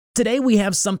Today we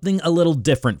have something a little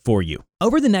different for you.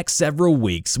 Over the next several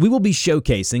weeks, we will be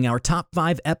showcasing our top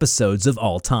 5 episodes of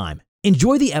all time.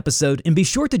 Enjoy the episode and be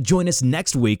sure to join us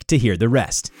next week to hear the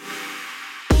rest.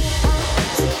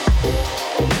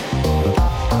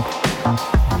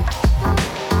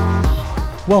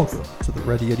 Welcome to the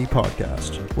Ready Yeti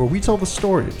Podcast, where we tell the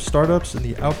story of startups in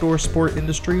the outdoor sport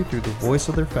industry through the voice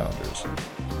of their founders.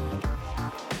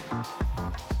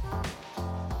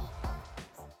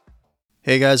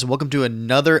 Hey guys, welcome to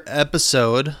another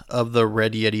episode of the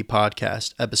Ready Yeti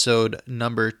Podcast, episode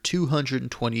number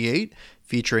 228,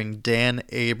 featuring Dan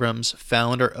Abrams,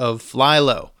 founder of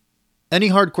Flylow. Any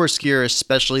hardcore skier,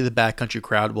 especially the backcountry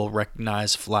crowd, will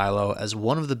recognize Flylow as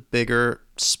one of the bigger,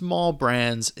 small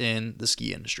brands in the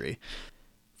ski industry.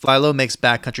 Flylow makes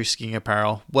backcountry skiing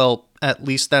apparel. Well, at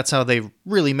least that's how they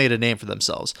really made a name for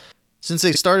themselves. Since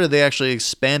they started, they actually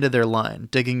expanded their line,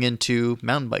 digging into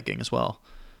mountain biking as well.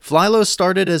 Flylow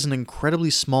started as an incredibly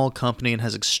small company and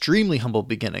has extremely humble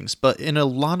beginnings, but in a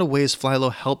lot of ways,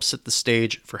 Flylow helps set the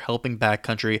stage for helping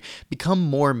backcountry become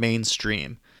more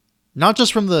mainstream. Not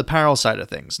just from the apparel side of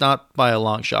things, not by a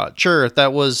long shot. Sure,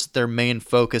 that was their main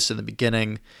focus in the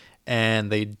beginning,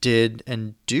 and they did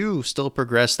and do still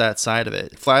progress that side of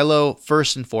it. Flylow,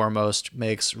 first and foremost,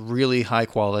 makes really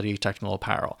high-quality technical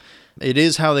apparel. It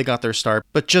is how they got their start,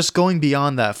 but just going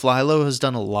beyond that, Flylow has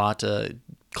done a lot to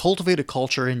cultivate a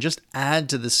culture and just add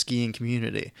to the skiing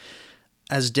community.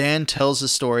 As Dan tells the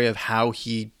story of how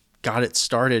he got it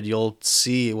started, you'll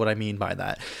see what I mean by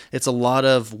that. It's a lot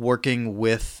of working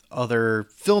with other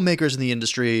filmmakers in the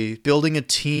industry, building a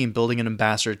team, building an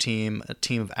ambassador team, a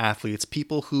team of athletes,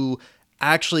 people who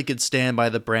actually could stand by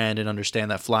the brand and understand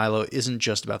that Flylow isn't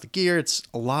just about the gear, it's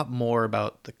a lot more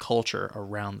about the culture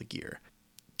around the gear.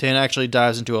 Dan actually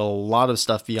dives into a lot of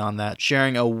stuff beyond that,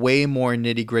 sharing a way more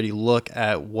nitty-gritty look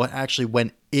at what actually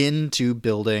went into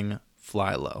building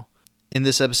Flylow. In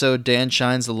this episode, Dan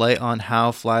shines the light on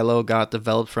how Flylow got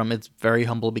developed from its very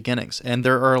humble beginnings, and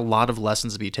there are a lot of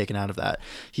lessons to be taken out of that.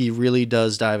 He really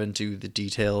does dive into the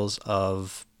details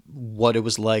of what it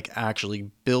was like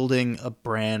actually building a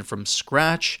brand from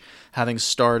scratch, having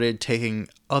started taking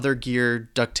other gear,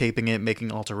 duct taping it,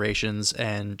 making alterations,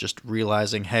 and just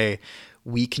realizing, hey,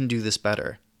 we can do this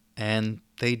better. And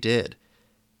they did.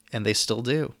 And they still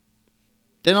do.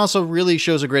 Dan also really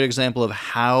shows a great example of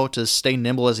how to stay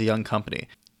nimble as a young company,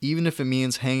 even if it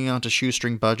means hanging on to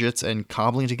shoestring budgets and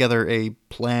cobbling together a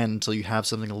plan until you have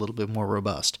something a little bit more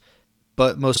robust.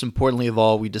 But most importantly of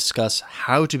all, we discuss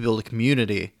how to build a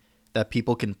community that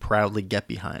people can proudly get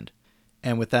behind.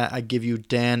 And with that, I give you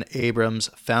Dan Abrams,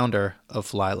 founder of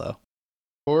Flylow.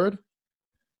 Forward.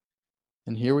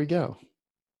 And here we go.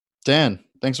 Dan,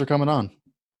 thanks for coming on.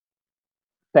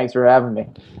 Thanks for having me.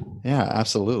 Yeah,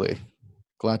 absolutely.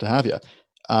 Glad to have you.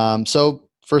 So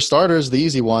for starters, the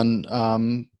easy one,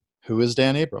 who is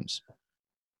Dan Abrams?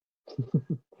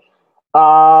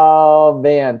 Oh,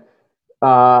 man.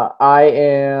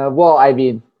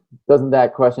 Doesn't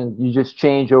that question, you just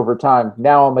change over time.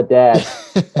 Now I'm a dad.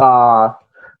 But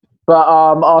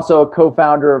I'm also a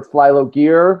co-founder of Flylow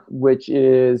Gear, which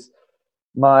is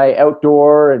my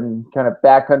outdoor and kind of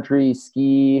backcountry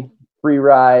ski free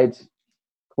ride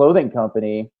clothing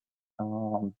company.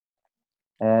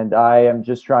 And I am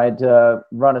just trying to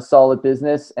run a solid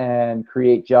business and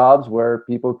create jobs where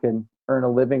people can earn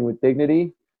a living with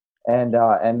dignity and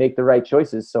make the right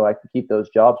choices so I can keep those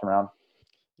jobs around.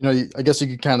 You know, I guess you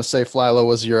could kind of say Flylow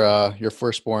was your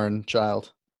firstborn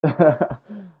child.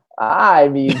 I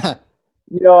mean,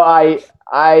 I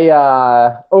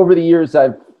over the years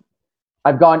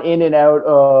I've gone in and out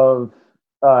of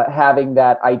having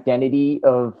that identity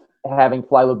of having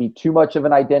Flylow be too much of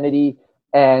an identity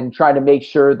and trying to make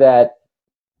sure that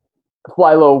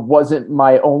Flylow wasn't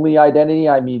my only identity.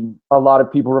 I mean, a lot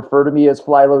of people refer to me as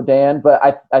Flylow Dan, but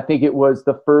I think it was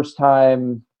the first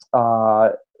time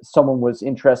someone was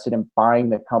interested in buying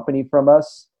the company from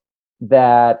us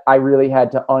that I really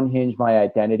had to unhinge my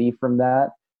identity from that.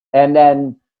 And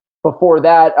then before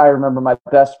that, I remember my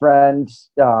best friend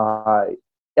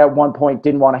at one point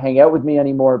didn't want to hang out with me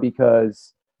anymore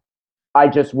because I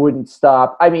just wouldn't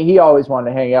stop. I mean, he always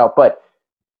wanted to hang out, but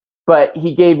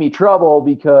he gave me trouble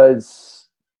because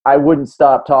I wouldn't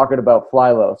stop talking about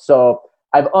Flylow. So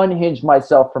I've unhinged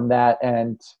myself from that,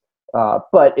 and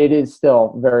but it is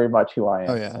still very much who I am.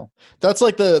 Oh yeah, so. That's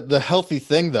like the healthy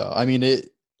thing, though. I mean, it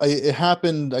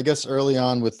happened, I guess, early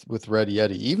on with Ready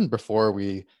Yeti, even before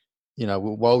we,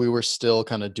 while we were still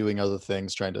kind of doing other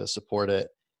things, trying to support it,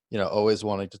 always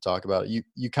wanting to talk about it.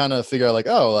 You kind of figure out like,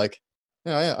 oh, like,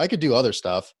 I could do other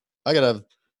stuff. I could have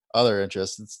other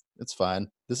interests. It's fine.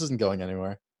 This isn't going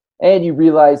anywhere. and you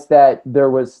realize that there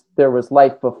was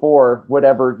life before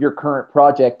whatever your current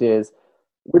project is,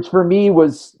 which for me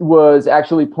was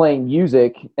actually playing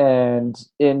music. And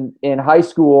in high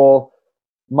school,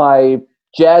 my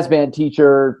jazz band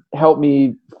teacher helped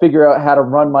me figure out how to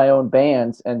run my own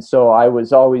bands, and so I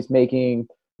was always making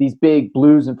these big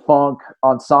blues and funk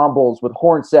ensembles with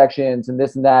horn sections and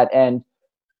this and that, and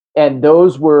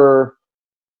those were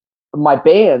my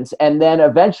bands. And then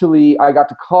eventually I got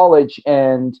to college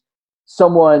and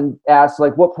someone asked,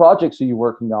 like, what projects are you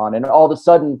working on? And all of a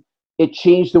sudden it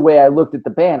changed the way I looked at the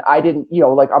band. I didn't,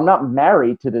 like, I'm not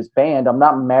married to this band. I'm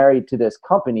not married to this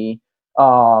company.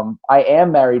 I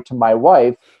am married to my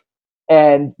wife,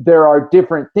 and there are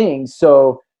different things.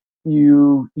 So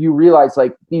you realize,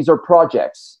 like, these are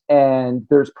projects, and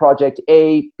there's project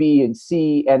A, B, and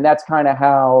C. And that's kind of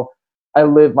how I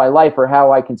live my life, or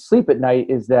how I can sleep at night,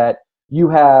 is that you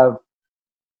have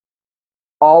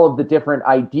all of the different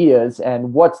ideas.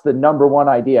 And what's the number one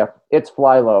idea? It's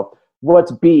Flylow.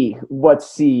 What's B? What's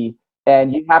C?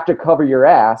 And you have to cover your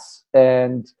ass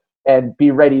and be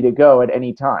ready to go at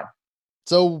any time.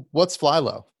 So what's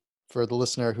Flylow for the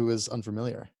listener who is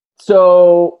unfamiliar?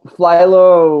 So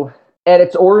Flylow at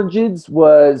its origins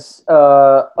was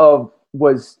a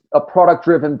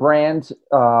product-driven brand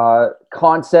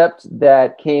concept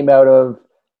that came out of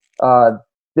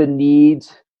the need,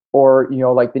 or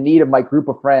like the need of my group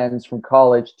of friends from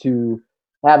college to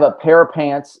have a pair of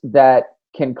pants that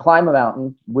can climb a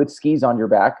mountain with skis on your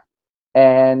back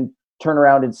and turn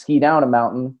around and ski down a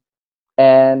mountain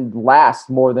and last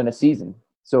more than a season.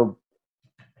 So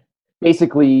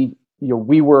basically,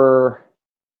 we were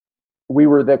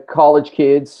the college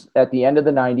kids at the end of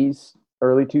the 90s,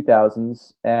 early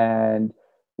 2000s, and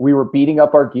we were beating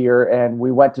up our gear, and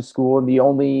we went to school, and the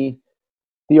only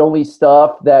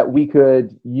stuff that we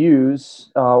could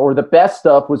use, or the best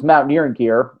stuff, was mountaineering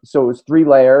gear. So it was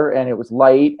 3-layer, and it was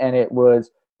light, and it was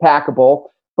packable,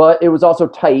 but it was also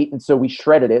tight, and so we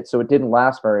shredded it, so it didn't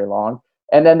last very long.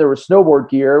 And then there was snowboard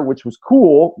gear, which was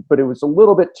cool, but it was a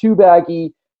little bit too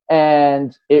baggy,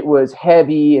 and it was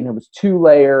heavy, and it was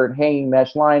 2-layer and hanging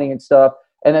mesh lining and stuff.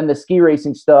 And then the ski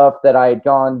racing stuff that I had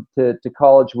gone to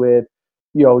college with,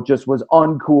 just was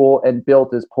uncool and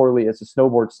built as poorly as the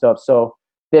snowboard stuff. So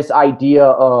this idea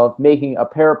of making a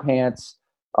pair of pants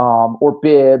or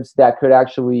bibs that could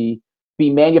actually be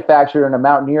manufactured in a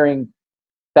mountaineering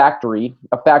factory,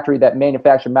 a factory that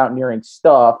manufactured mountaineering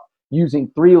stuff using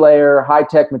 3-layer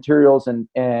high-tech materials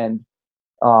and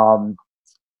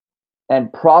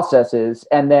processes,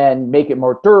 and then make it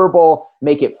more durable,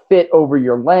 make it fit over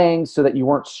your legs so that you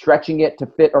weren't stretching it to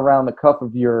fit around the cuff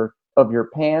of your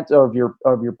pants, of your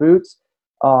boots,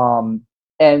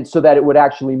 and so that it would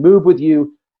actually move with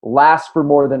you, last for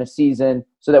more than a season,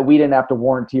 so that we didn't have to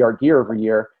warranty our gear every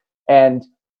year. And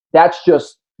that's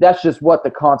just what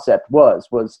the concept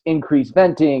was increased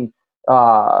venting.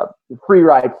 Free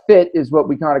ride fit is what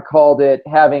we kind of called it,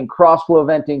 having cross flow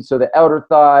venting, so the outer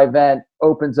thigh vent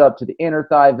opens up to the inner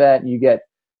thigh vent, and you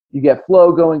get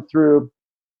flow going through.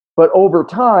 But over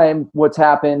time, what's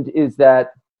happened is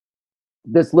that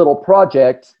this little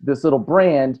project, this little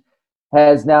brand,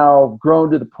 has now grown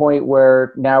to the point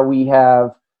where now we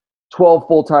have 12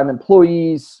 full-time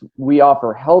employees. We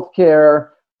offer healthcare,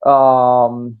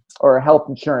 or a health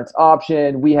insurance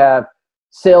option. We have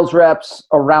sales reps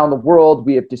around the world.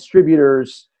 We have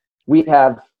distributors. We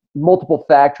have multiple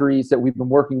factories that we've been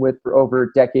working with for over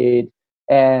a decade.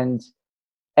 And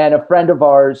a friend of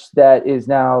ours that is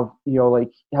now,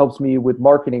 helps me with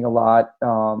marketing a lot.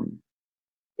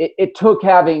 It took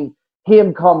having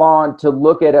him come on to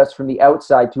look at us from the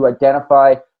outside to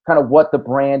identify kind of what the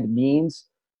brand means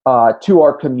to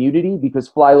our community, because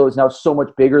Flylow is now so much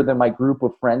bigger than my group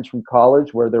of friends from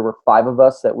college, where there were 5 of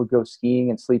us that would go skiing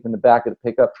and sleep in the back of the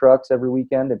pickup trucks every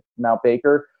weekend at Mount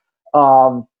Baker.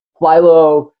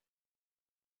 Flylow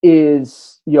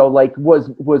is,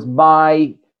 was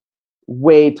my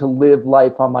way to live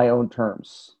life on my own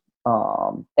terms.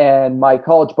 And my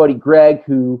college buddy, Greg,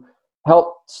 who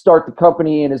helped start the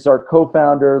company and is our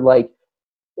co-founder,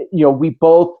 we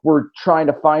both were trying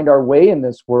to find our way in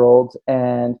this world,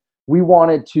 and we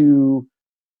wanted to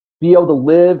be able to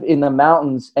live in the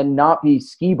mountains and not be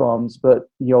ski bums, but,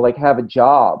 have a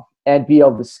job and be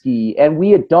able to ski. And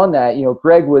we had done that.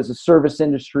 Greg was a service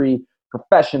industry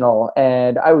professional,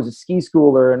 and I was a ski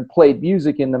schooler and played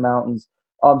music in the mountains.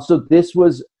 So this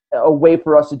was a way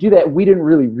for us to do that. We didn't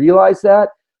really realize that,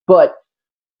 but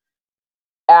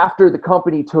after the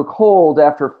company took hold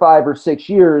after 5 or 6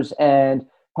 years, and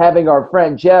having our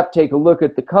friend Jeff take a look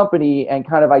at the company and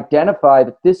kind of identify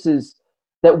that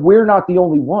that we're not the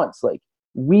only ones.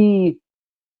 We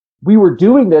we were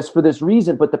doing this for this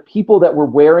reason, but the people that were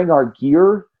wearing our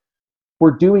gear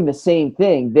were doing the same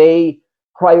thing. They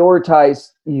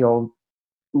prioritize,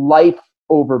 life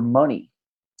over money,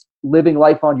 living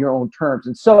life on your own terms.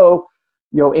 And so,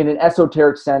 in an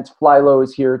esoteric sense, Fly Low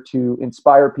is here to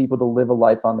inspire people to live a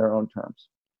life on their own terms.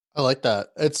 I like that.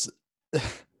 It's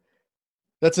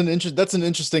that's an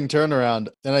interesting turnaround,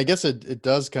 and I guess it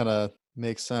does kind of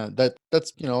make sense.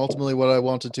 That's ultimately what I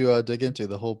wanted to dig into,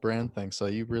 the whole brand thing. So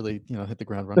you really hit the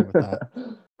ground running with that.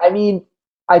 I mean,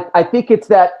 I think it's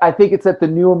that the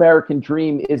new American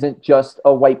dream isn't just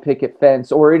a white picket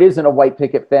fence, or it isn't a white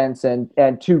picket fence and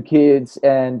 2 kids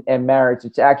and marriage.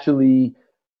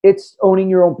 It's owning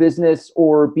your own business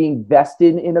or being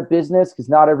vested in a business, because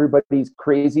not everybody's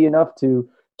crazy enough to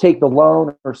take the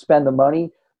loan or spend the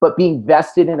money, but being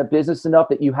vested in a business enough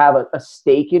that you have a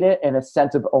stake in it and a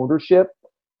sense of ownership.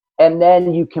 And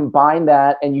then you combine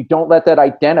that, and you don't let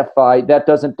that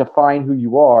doesn't define who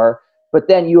you are, but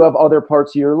then you have other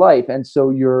parts of your life. And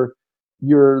so you're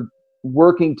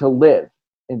working to live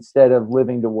instead of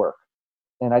living to work.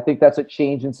 And I think that's a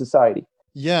change in society.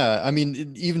 Yeah. I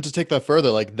mean, even to take that further,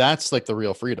 like that's like the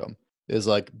real freedom, is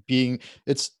like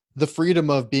it's the freedom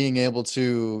of being able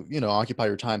to, occupy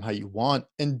your time how you want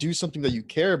and do something that you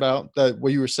care about. That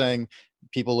what you were saying,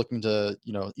 people looking to,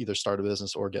 either start a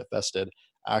business or get vested,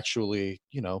 actually,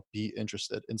 be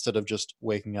interested, instead of just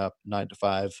waking up 9 to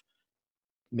 5,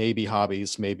 maybe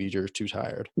hobbies, maybe you're too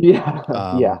tired. Yeah.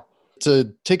 Yeah.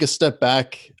 To take a step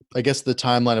back, I guess the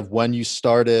timeline of when you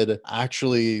started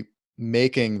actually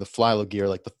making the Fly Low gear,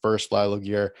 like the first Fly Low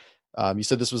gear, you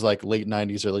said this was like late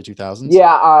 90s, early 2000s.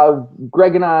 Yeah.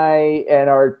 Greg and I and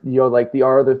our,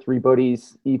 our other 3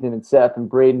 buddies, Ethan and Seth and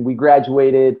Braden, we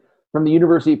graduated from the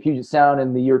University of Puget Sound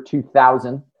in the year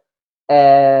 2000.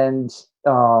 And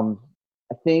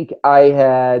I think I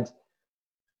had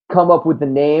come up with the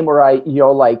name, or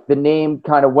the name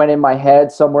kind of went in my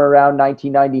head somewhere around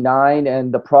 1999,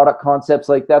 and the product concepts,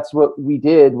 like that's what we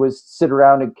did, was sit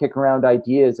around and kick around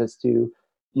ideas as to,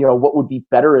 what would be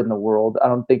better in the world. I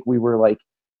don't think we were like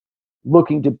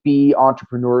looking to be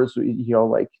entrepreneurs,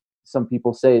 like some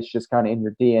people say it's just kind of in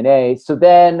your DNA. So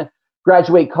then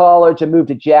graduate college, I moved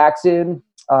to Jackson.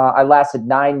 I lasted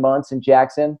 9 months in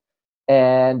Jackson,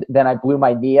 and then I blew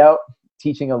my knee out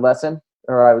teaching a lesson,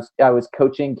 or I was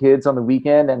coaching kids on the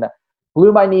weekend, and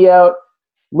blew my knee out,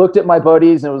 looked at my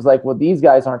buddies and was like, well, these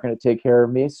guys aren't going to take care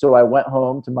of me. So I went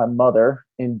home to my mother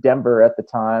in Denver at the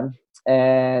time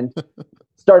and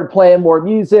started playing more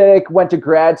music, went to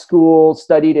grad school,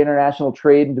 studied international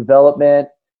trade and development,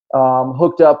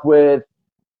 hooked up with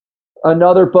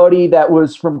another buddy that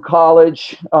was from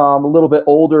college, a little bit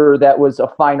older, that was a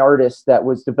fine artist that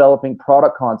was developing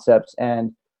product concepts.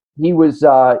 And he was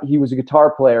a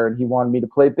guitar player, and he wanted me to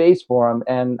play bass for him,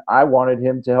 and I wanted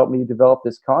him to help me develop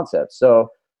this concept. So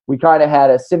we kind of had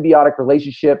a symbiotic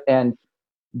relationship, and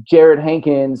Jared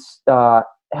Hankins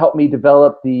helped me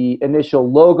develop the initial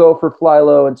logo for Fly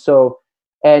Low, and so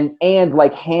and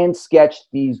like hand sketched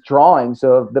these drawings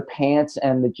of the pants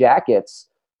and the jackets.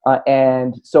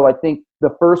 And so I think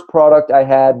the first product I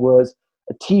had was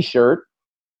a T-shirt,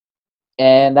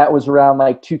 and that was around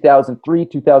like 2003,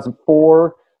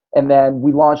 2004. And then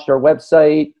we launched our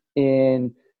website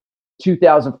in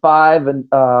 2005, and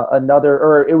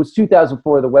it was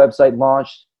 2004 the website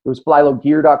launched. It was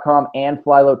flylowgear.com and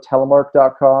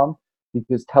flylowtelemark.com,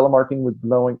 because telemarketing was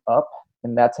blowing up,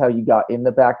 and that's how you got in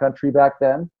the backcountry back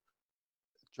then.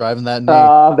 Driving that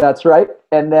knee. That's right.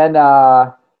 And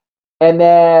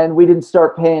then we didn't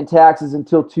start paying taxes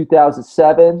until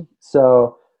 2007.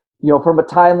 So, from a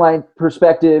timeline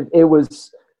perspective, it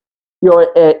was,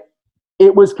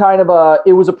 it was kind of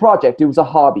it was a project. It was a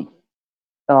hobby,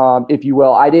 if you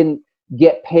will. I didn't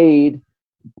get paid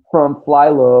from Fly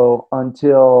Low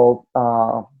until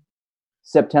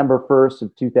September 1st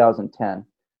of 2010.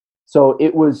 So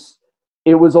it was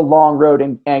a long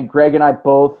road. And Greg and I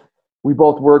both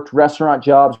worked restaurant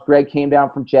jobs. Greg came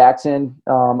down from Jackson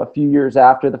a few years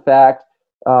after the fact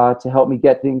to help me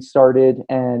get things started.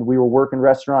 And we were working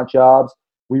restaurant jobs.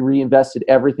 We reinvested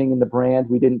everything in the brand.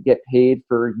 We didn't get paid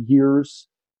for years.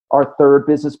 Our third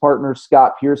business partner,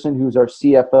 Scott Pearson, who's our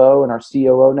CFO and our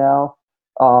COO now,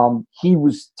 he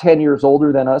was 10 years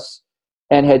older than us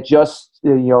and had just,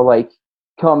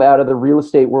 come out of the real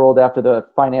estate world after the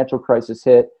financial crisis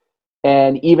hit.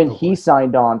 And even he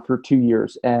signed on for 2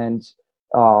 years and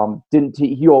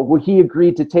he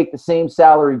agreed to take the same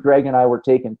salary Greg and I were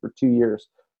taking for 2 years,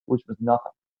 which was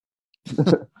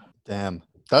nothing. Damn.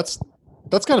 That's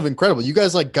kind of incredible. You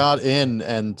guys like got in,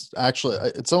 and actually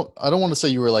I don't want to say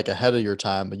you were like ahead of your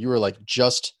time, but you were like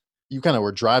you kind of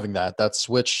were driving that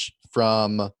switch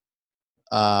from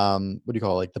what do you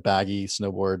call it, like the baggy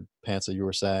snowboard pants that you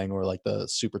were saying, or like the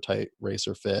super tight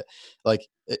racer fit. Like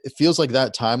it feels like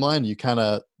that timeline, you kind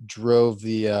of drove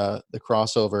the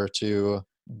crossover to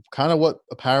kind of what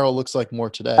apparel looks like more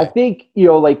I today. think,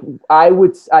 like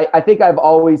I think I've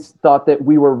always thought that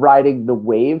we were riding the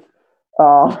wave,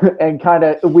 and kind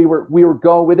of we were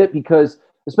going with it, because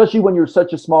especially when you're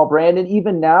such a small brand, and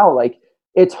even now, like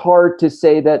it's hard to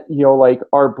say that, like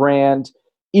our brand,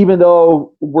 even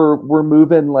though we're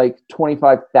moving like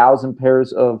 25,000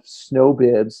 pairs of snow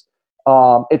bibs,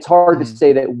 it's hard to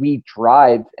say that we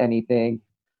drive anything,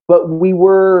 but we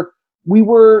were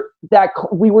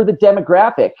the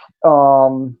demographic,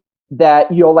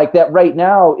 that, like that right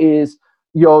now is,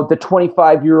 the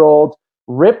 25-year-old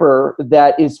ripper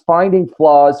that is finding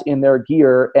flaws in their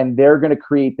gear, and they're going to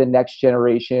create the next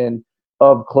generation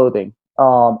of clothing.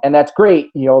 And that's great.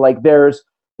 Like there's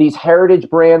these heritage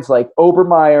brands like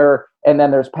Obermeyer, and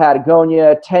then there's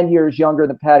Patagonia. 10 years younger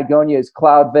than Patagonia is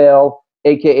Cloudveil,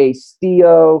 aka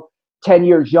Stio. 10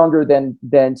 years younger than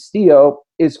Stio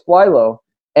is Flylow.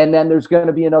 And then there's going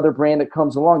to be another brand that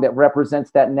comes along that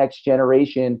represents that next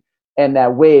generation and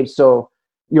that wave. So,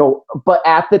 but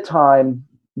at the time,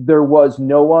 there was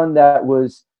no one that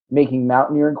was making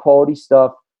mountaineering quality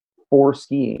stuff for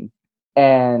skiing.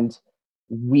 And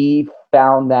we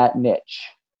found that niche.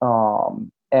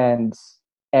 And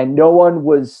no one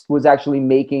was actually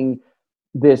making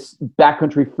this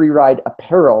backcountry freeride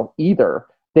apparel either.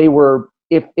 They were,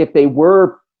 if they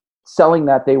were selling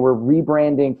that, they were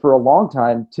rebranding for a long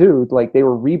time too. Like they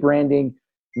were rebranding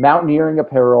mountaineering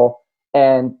apparel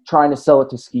and trying to sell it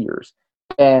to skiers.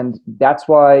 And that's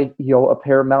why, a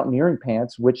pair of mountaineering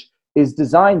pants, which is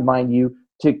designed, mind you,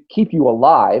 to keep you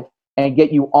alive and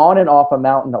get you on and off a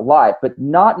mountain alive, but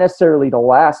not necessarily to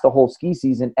last the whole ski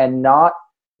season, and not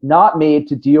made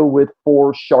to deal with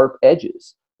 4 sharp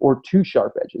edges or 2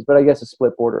 sharp edges. But I guess a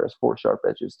split border has 4 sharp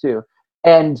edges too.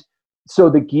 And so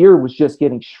the gear was just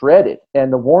getting shredded,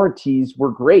 and the warranties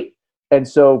were great. And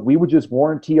so we would just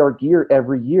warranty our gear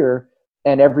every year,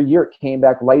 and every year it came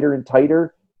back lighter and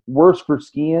tighter, worse for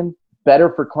skiing,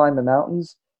 better for climbing the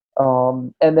mountains.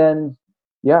 And then,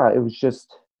 it was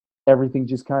just, everything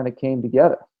just kind of came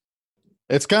together.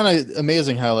 It's kind of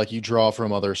amazing how like you draw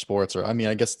from other sports, or I mean,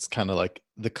 I guess it's kind of like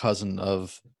the cousin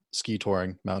of ski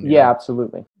touring, mountaineering. Yeah,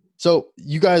 absolutely. So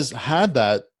you guys had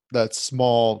that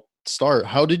small start.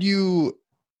 How did you,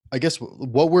 I guess,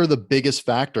 what were the biggest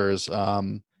factors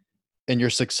in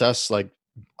your success, like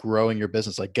growing your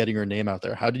business, like getting your name out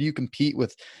there? How did you compete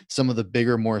with some of the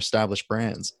bigger, more established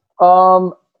brands?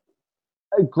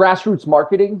 Grassroots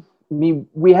marketing. I mean,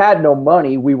 we had no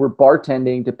money. We were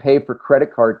bartending to pay for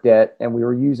credit card debt, and we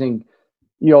were using,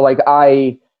 like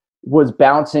I was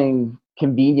bouncing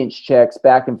convenience checks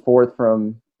back and forth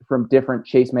from different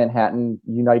Chase Manhattan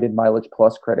United Mileage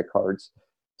Plus credit cards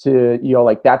to,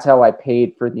 like that's how I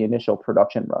paid for the initial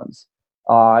production runs.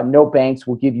 No banks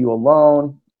will give you a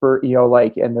loan for,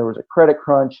 and there was a credit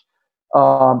crunch.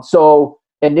 So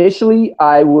initially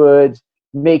I would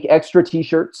make extra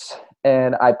t-shirts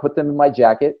and I put them in my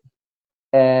jacket,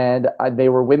 and they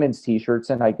were women's t-shirts,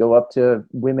 and I'd go up to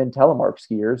women telemark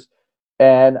skiers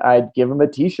and I'd give them a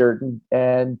t-shirt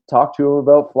and talk to them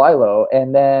about Flylow.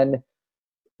 And then,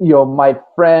 my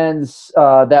friends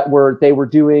they were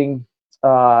doing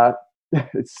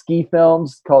ski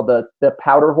films called the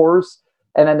Powder Horse,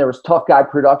 and then there was Tough Guy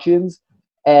Productions.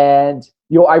 And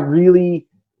I really,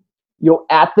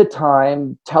 at the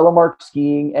time, telemark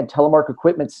skiing and telemark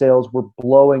equipment sales were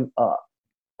blowing up.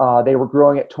 They were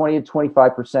growing at 20 to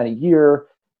 25% a year.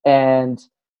 And,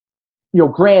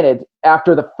 granted,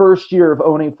 after the first year of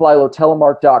owning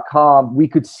FlyLowTelemark.com, we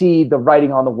could see the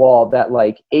writing on the wall that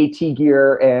like AT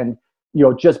gear and,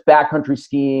 just backcountry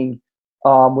skiing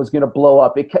was going to blow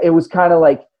up. It was kind of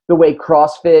like the way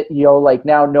CrossFit, like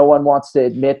now no one wants to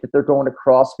admit that they're going to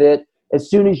CrossFit. As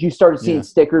soon as you started seeing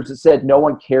stickers that said no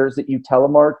one cares that you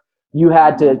telemark, you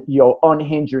had to,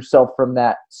 unhinge yourself from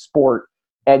that sport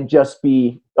and just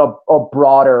be a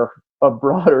broader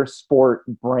sport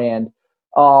brand.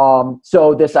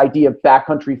 So this idea of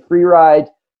backcountry freeride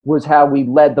was how we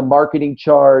led the marketing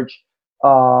charge.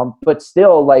 But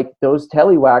still, like those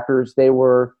telewhackers, they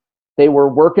were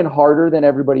working harder than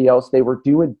everybody else. They were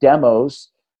doing demos.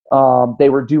 They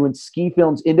were doing ski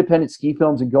films, independent ski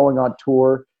films, and going on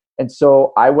tour. And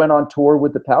so I went on tour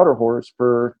with the Powder Horse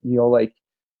for, like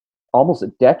almost a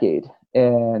decade.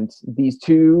 And these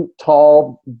 2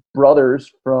 tall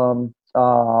brothers from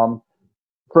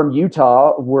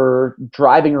Utah were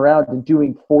driving around and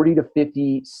doing 40 to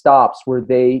 50 stops where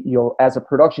they, as a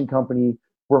production company,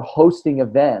 were hosting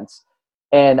events.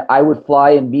 And I would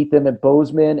fly and meet them at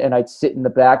Bozeman, and I'd sit in the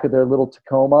back of their little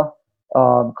Tacoma,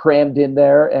 crammed in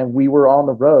there, and we were on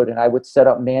the road. And I would set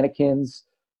up mannequins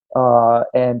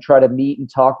and try to meet and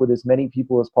talk with as many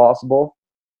people as possible.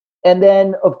 And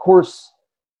then, of course,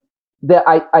 that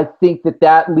I think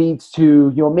that leads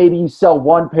to, maybe you sell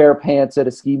one pair of pants at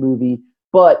a ski movie,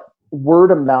 but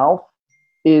word of mouth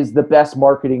is the best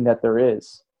marketing that there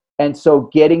is. And so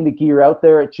getting the gear out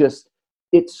there,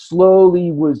 it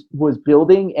slowly was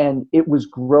building, and it was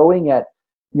growing at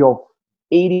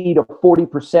 80 to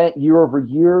 40% year over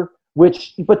year,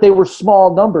 but they were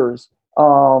small numbers.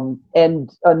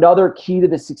 And another key to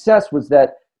the success was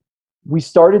that we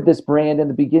started this brand in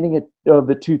the beginning of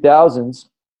the 2000s,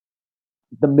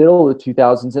 the middle of the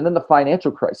 2000s, and then the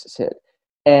financial crisis hit,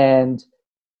 and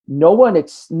no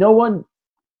one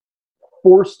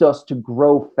forced us to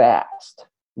grow fast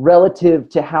relative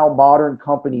to how modern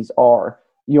companies are.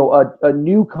 A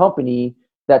new company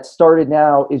that started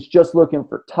now is just looking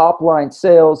for top line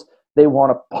sales. They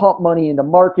want to pump money into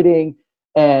marketing,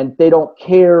 and they don't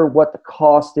care what the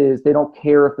cost is. They don't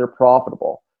care if they're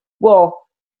profitable. Well,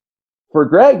 for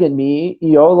Greg and me,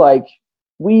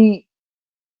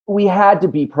 we had to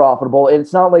be profitable, and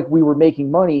it's not like we were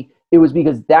making money. It was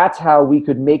because that's how we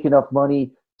could make enough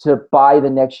money to buy the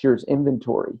next year's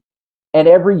inventory. And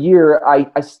every year,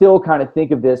 I still kind of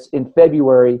think of this in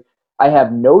February. I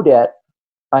have no debt.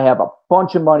 I have a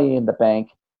bunch of money in the bank,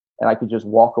 and I could just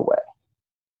walk away.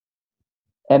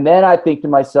 And then I think to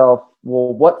myself,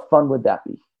 well, what fun would that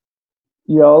be?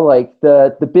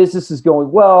 The business is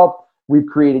going well. We've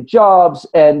created jobs,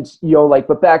 and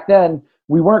but back then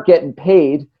we weren't getting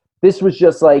paid. This was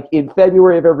just like in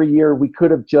February of every year, we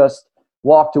could have just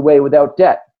walked away without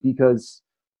debt because,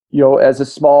 as a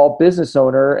small business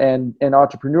owner and an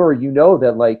entrepreneur,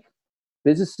 that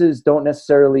businesses don't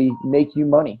necessarily make you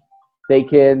money. They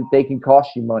can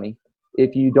cost you money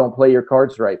if you don't play your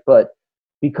cards right. But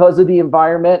because of the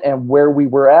environment and where we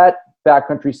were at,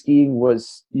 backcountry skiing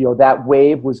was, that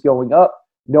wave was going up.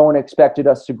 No one expected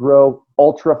us to grow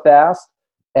ultra fast.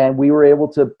 And we were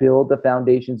able to build the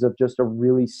foundations of just a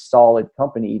really solid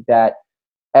company that,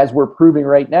 as we're proving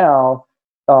right now,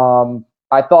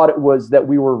 I thought it was that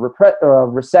we were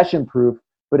recession proof,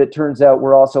 but it turns out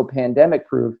we're also pandemic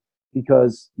proof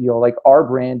because, our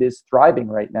brand is thriving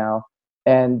right now.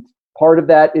 And part of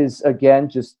that is, again,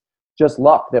 just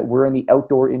luck that we're in the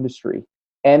outdoor industry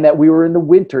and that we were in the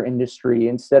winter industry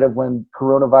instead of when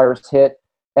coronavirus hit.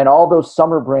 And all those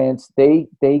summer brands, they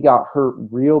got hurt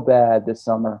real bad this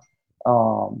summer.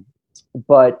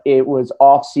 But it was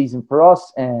off season for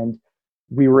us, and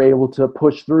we were able to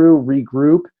push through,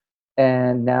 regroup,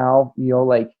 and now,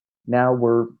 now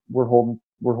we're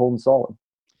holding solid.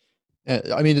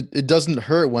 I mean, it doesn't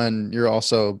hurt when you're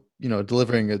also,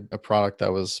 delivering a product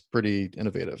that was pretty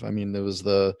innovative. I mean, it was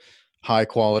the high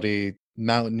quality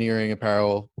mountaineering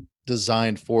apparel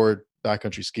designed for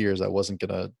backcountry skiers that wasn't going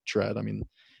to tread. I mean,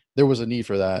 there was a need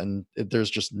for that, and there's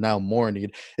just now more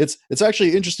need. It's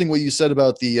actually interesting what you said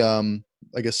about the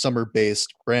I guess summer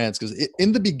based brands, because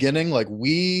in the beginning,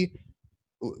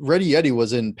 Ready Yeti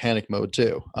was in panic mode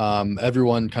too.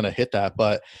 Everyone kind of hit that,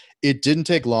 but it didn't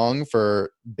take long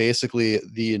for basically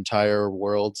the entire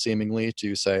world seemingly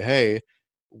to say, hey,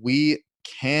 we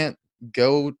can't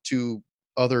go to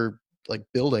other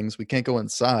buildings, we can't go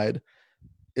inside,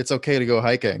 it's okay to go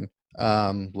hiking.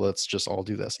 Let's just all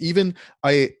do this.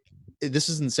 This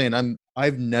is insane.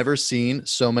 I've never seen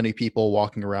so many people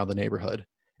walking around the neighborhood.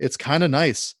 It's kind of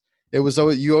nice.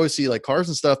 You always see cars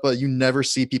and stuff, but you never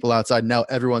see people outside. Now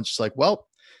everyone's just well,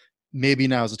 maybe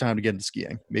now's the time to get into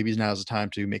skiing. Maybe now's the time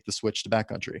to make the switch to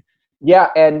backcountry. Yeah.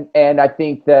 And I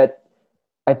think that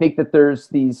there's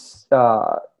these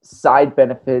side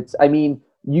benefits. I mean,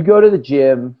 you go to the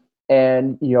gym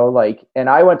and, and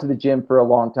I went to the gym for a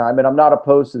long time, and I'm not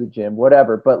opposed to the gym,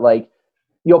 whatever, but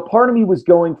part of me was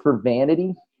going for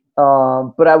vanity.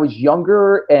 But I was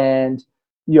younger and,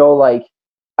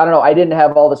 I don't know, I didn't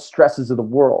have all the stresses of the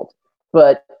world.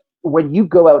 But when you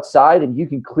go outside and you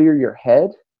can clear your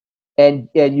head and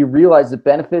you realize the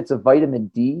benefits of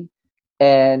vitamin D,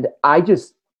 and I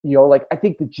just, I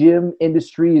think the gym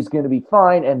industry is going to be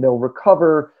fine and they'll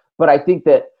recover. But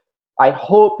I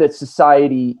hope that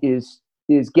society is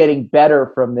getting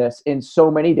better from this in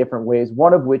so many different ways.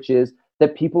 One of which is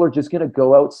that people are just going to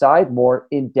go outside more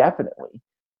indefinitely.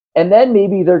 And then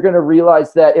maybe they're going to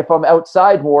realize that if I'm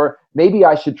outside more, maybe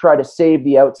I should try to save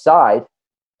the outside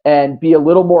and be a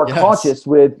little more conscious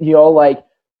with,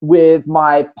 with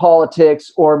my politics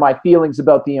or my feelings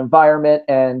about the environment.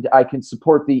 And I can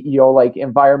support the,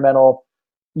 environmental,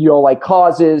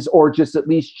 causes, or just at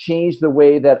least change the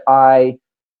way that I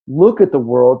look at the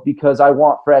world because I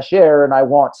want fresh air and I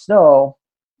want snow.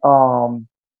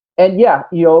 And yeah,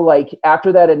 like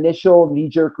after that initial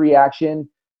knee-jerk reaction,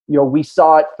 we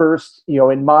saw it first,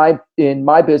 in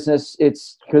my business.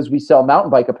 It's because we sell mountain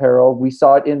bike apparel. We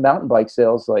saw it in mountain bike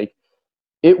sales. Like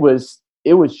it was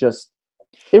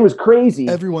crazy.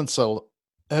 Everyone sold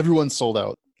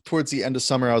out towards the end of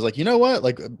summer. I was like, you know what?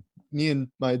 Like me and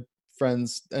my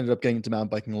friends ended up getting into mountain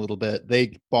biking a little bit.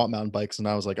 They bought mountain bikes and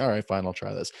I was like, all right, fine, I'll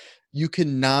try this. You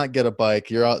cannot get a bike.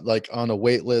 You're out like on a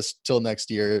wait list till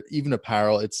next year, even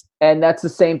apparel. And that's the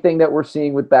same thing that we're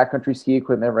seeing with backcountry ski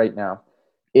equipment right now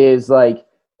is like,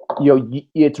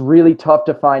 it's really tough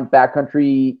to find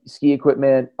backcountry ski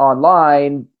equipment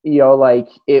online. Like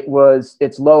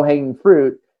it's low hanging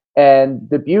fruit. And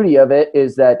the beauty of it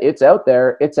is that it's out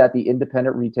there. It's at the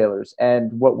independent retailers.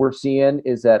 And what we're seeing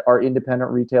is that our independent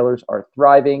retailers are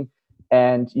thriving,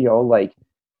 and,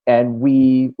 and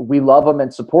we love them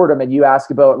and support them. And you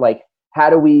ask about like, how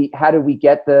do we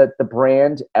get the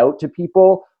brand out to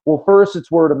people? Well, first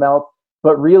it's word of mouth,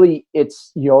 but really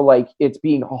it's, it's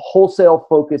being a wholesale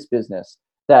focused business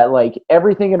that like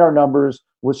everything in our numbers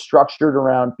was structured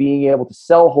around being able to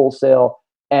sell wholesale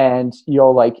and,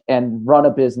 and run a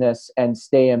business and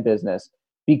stay in business,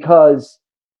 because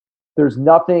there's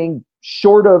nothing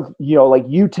short of, like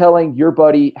you telling your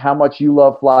buddy how much you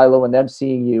love Flylow and them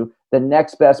seeing you. The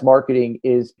next best marketing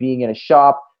is being in a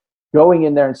shop, going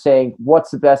in there and saying,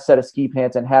 what's the best set of ski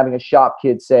pants, and having a shop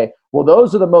kid say, well,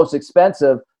 those are the most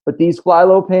expensive, but these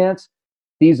Flylow pants,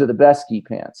 these are the best ski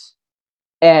pants.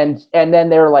 And then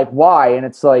they're like, why? And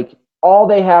it's like, all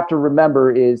they have to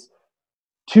remember is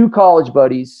 2 college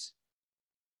buddies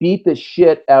beat the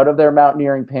shit out of their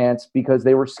mountaineering pants because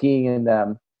they were skiing in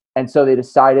them. And so they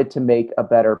decided to make a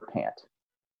better pant.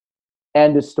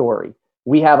 End of story.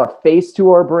 We have a face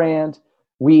to our brand.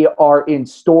 We are in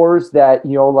stores that,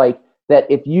 that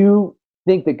if you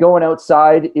think that going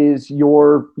outside is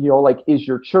your, is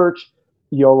your church,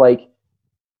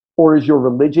 or is your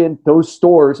religion, those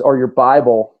stores are your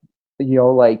Bible. They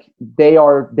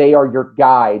are your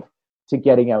guide to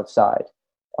getting outside.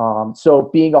 So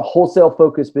being a wholesale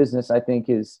focused business, I think,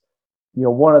 is,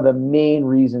 one of the main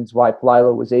reasons why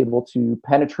Flylow was able to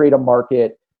penetrate a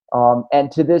market.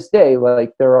 And to this day,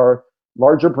 like there are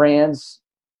larger brands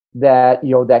that,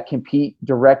 that compete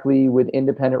directly with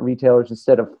independent retailers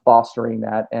instead of fostering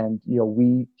that. And,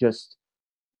 we just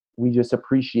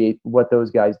appreciate what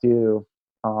those guys do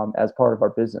as part of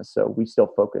our business. So we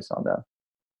still focus on them.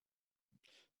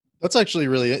 That's actually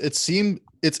really, it's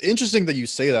interesting that you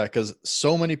say that, because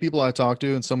so many people I talk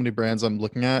to and so many brands I'm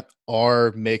looking at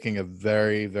are making a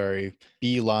very, very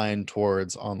beeline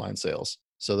towards online sales.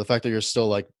 So the fact that you're still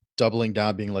like doubling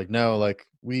down, being like, no, like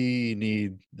we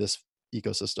need this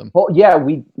ecosystem. Well, yeah,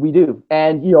 we do.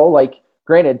 And, like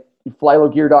granted,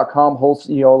 flylowgear.com holds,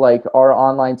 like our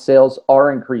online sales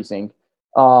are increasing.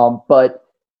 But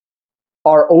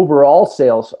our overall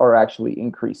sales are actually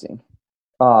increasing.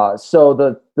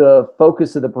 So the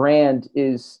focus of the brand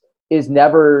has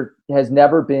never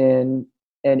been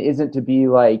and isn't to be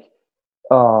like,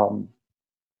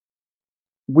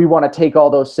 we want to take all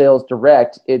those sales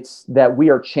direct. It's that we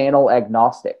are channel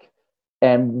agnostic,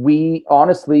 and we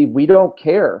don't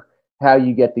care how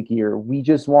you get the gear. We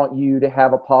just want you to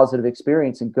have a positive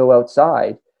experience and go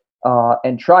outside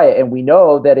and try it. And we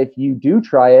know that if you do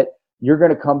try it, you're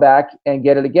going to come back and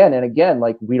get it again and again.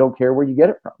 Like, we don't care where you get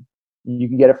it from. You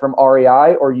can get it from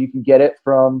REI, or you can get it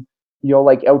from,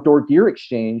 like Outdoor Gear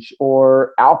Exchange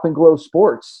or Alpenglow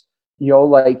Sports.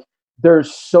 Like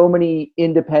there's so many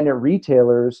independent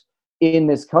retailers in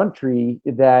this country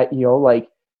that, you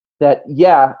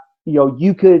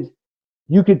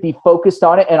could be focused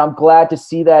on it. And I'm glad to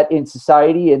see that in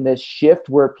society, in this shift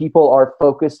where people are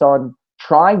focused on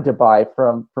trying to buy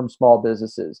from small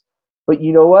businesses. But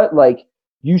you know what? Like,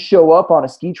 you show up on a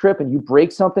ski trip and you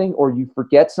break something or you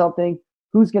forget something,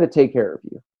 who's going to take care of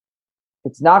you?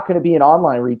 It's not going to be an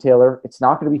online retailer. It's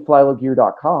not going to be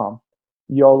flylowgear.com.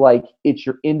 Like, it's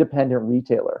your independent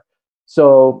retailer.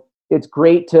 So it's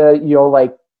great to,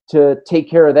 to take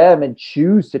care of them and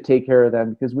choose to take care of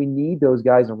them, because we need those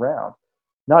guys around.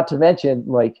 Not to mention,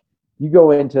 like, you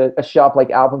go into a shop like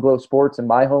Alpenglow Sports in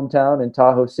my hometown in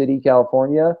Tahoe City,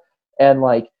 California, and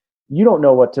like, you don't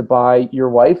know what to buy your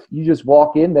wife. You just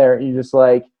walk in there and you're just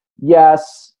like,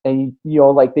 yes. And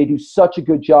like, they do such a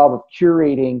good job of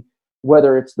curating,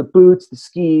 whether it's the boots, the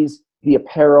skis, the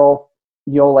apparel,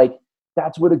 like,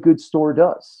 that's what a good store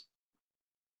does.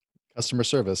 Customer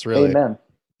service, really. Amen.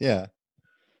 Yeah.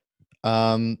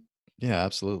 Yeah,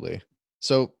 absolutely.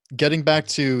 So getting back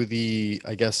to the,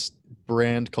 I guess,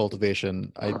 brand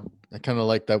cultivation, I kind of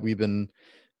like that we've been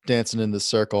dancing in the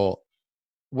circle.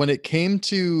 When it came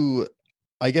to,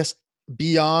 I guess,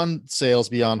 beyond sales,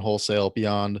 beyond wholesale,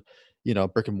 beyond,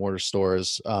 brick and mortar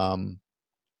stores, and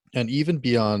even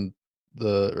beyond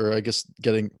or I guess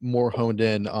getting more honed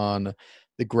in on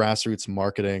the grassroots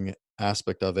marketing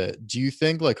aspect of it, do you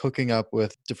think like hooking up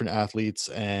with different athletes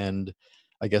and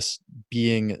I guess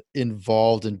being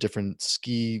involved in different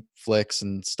ski flicks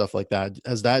and stuff like that,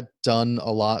 has that done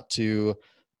a lot to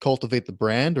cultivate the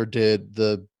brand, or did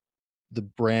the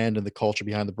brand and the culture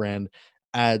behind the brand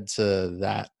add to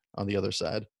that on the other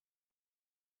side?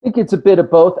 I think it's a bit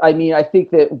of both. I mean, I think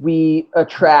that we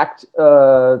attract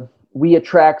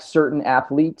certain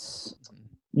athletes,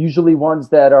 usually ones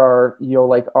that are,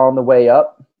 like on the way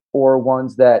up, or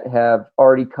ones that have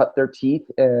already cut their teeth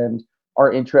and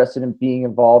are interested in being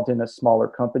involved in a smaller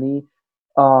company.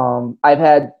 I've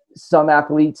had some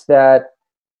athletes that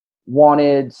they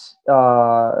wanted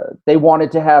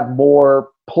to have more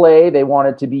play. They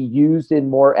wanted to be used in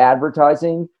more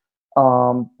advertising.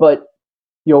 But,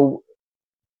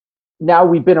 now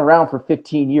we've been around for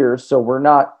 15 years, so we're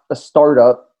not a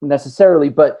startup necessarily,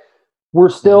 but we're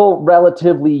still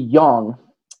relatively young.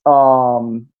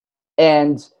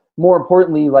 And more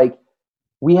importantly, like,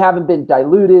 we haven't been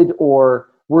diluted, or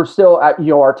we're still at,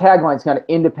 our tagline is kind of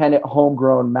independent,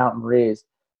 homegrown, mountain raised.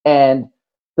 And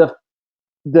the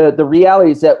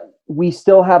reality is that we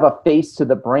still have a face to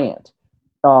the brand.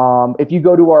 If you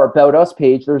go to our About Us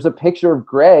page, there's a picture of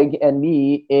Greg and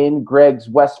me in Greg's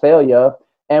Westphalia.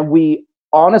 And we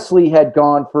honestly had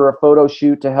gone for a photo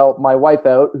shoot to help my wife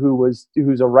out, who's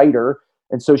a writer.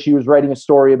 And so she was writing a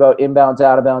story about inbounds,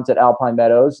 out of bounds at Alpine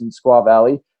Meadows in Squaw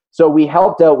Valley. So we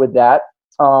helped out with that,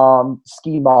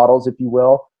 ski models, if you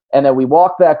will. And then we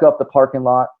walked back up the parking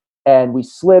lot and we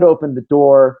slid open the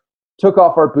door, took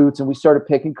off our boots, and we started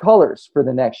picking colors for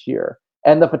the next year.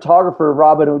 And the photographer,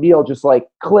 Robin O'Neill, just like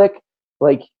click,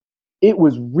 like it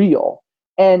was real.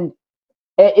 And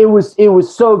it was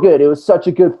so good. It was such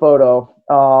a good photo.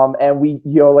 And we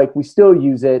still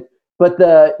use it. But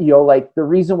the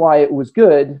reason why it was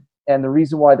good, and the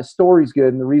reason why the story's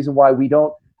good, and the reason why we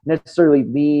don't necessarily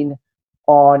lean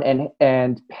on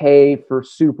and pay for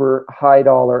super high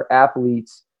dollar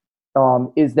athletes,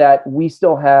 is that we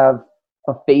still have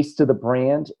a face to the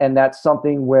brand. And that's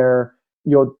something where,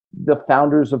 the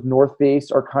founders of North Face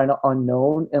are kind of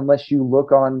unknown unless you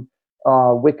look on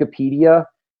Wikipedia.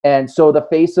 And so the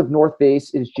face of North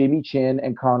Face is Jimmy Chin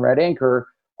and Conrad Anker.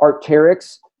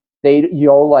 Arc'teryx,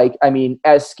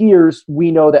 as skiers, we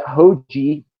know that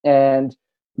Hoji and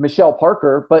Michelle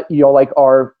Parker, but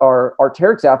are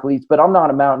Arc'teryx athletes, but I'm not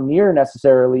a mountaineer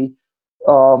necessarily.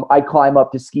 I climb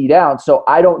up to ski down. So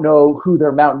I don't know who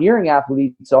their mountaineering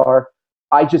athletes are.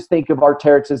 I just think of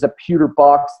Arc'teryx as a pewter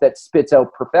box that spits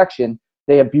out perfection.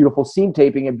 They have beautiful seam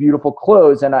taping and beautiful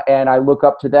clothes, and I look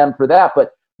up to them for that.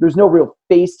 But there's no real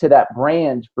face to that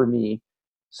brand for me.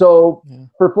 So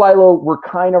for Flylow, we're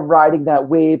kind of riding that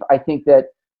wave. I think that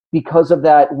because of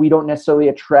that, we don't necessarily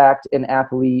attract an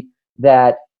athlete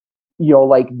that,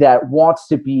 that wants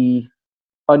to be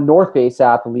a North Face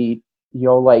athlete.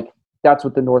 That's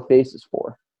what the North Face is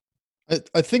for.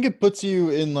 I think it puts you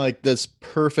in like this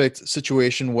perfect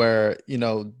situation where,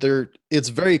 it's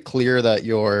very clear that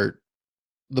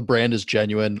the brand is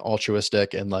genuine,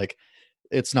 altruistic, and like,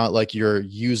 it's not like you're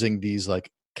using these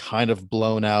like kind of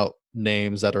blown out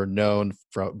names that are known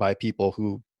by people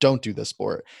who don't do this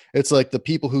sport. It's like the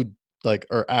people who like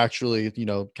are actually,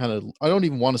 kind of, I don't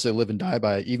even want to say live and die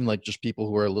by it, even like just people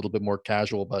who are a little bit more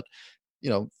casual, but,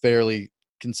 fairly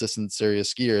consistent,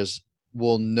 serious skiers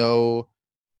will know,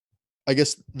 I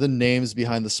guess, the names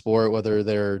behind the sport, whether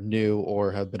they're new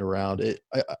or have been around.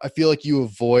 I feel like you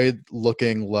avoid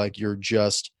looking like you're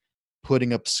just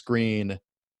putting up screen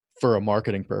for a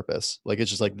marketing purpose. Like, it's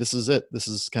just like, this is it. This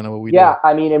is kind of what we do.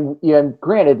 I mean, and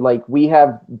granted, like, we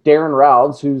have Darren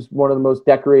Rowds, who's one of the most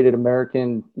decorated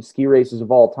American ski racers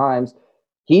of all times.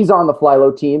 He's on the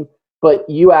Flylow team, but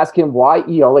you ask him why,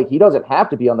 he doesn't have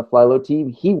to be on the Flylow team.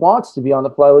 He wants to be on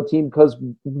the Flylow team because,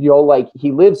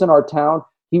 he lives in our town.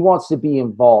 He wants to be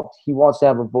involved. He wants to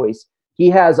have a voice. He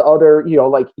has other,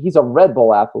 he's a Red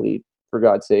Bull athlete, for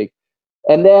God's sake.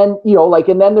 And then,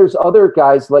 and then there's other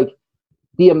guys, like,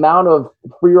 the amount of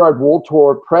Freeride World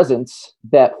Tour presence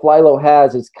that Flylow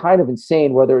has is kind of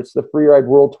insane, whether it's the Freeride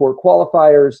World Tour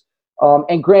qualifiers.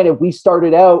 And granted, we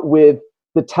started out with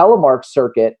the telemark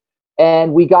circuit,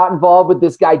 and we got involved with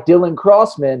this guy, Dylan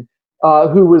Crossman,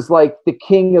 who was like the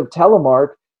king of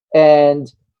telemark.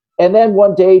 And then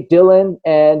one day, Dylan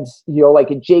and,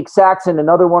 and Jake Saxon,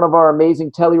 another one of our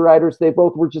amazing tele riders, they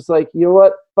both were just like, you know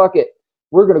what, fuck it.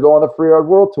 We're going to go on the Freeride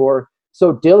World Tour.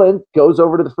 So Dylan goes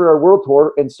over to the Freeride World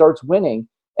Tour and starts winning.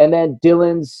 And then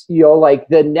Dylan's, like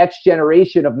the next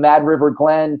generation of Mad River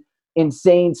Glen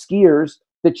insane skiers,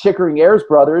 the Chickering Ayers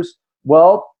brothers.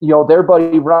 Well, their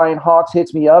buddy Ryan Hawks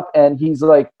hits me up and he's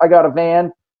like, I got a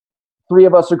van. 3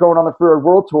 of us are going on the Freeride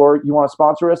World Tour. You want to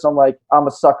sponsor us? I'm like, I'm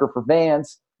a sucker for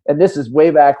vans. And this is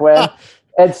way back when.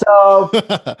 And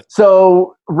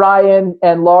so Ryan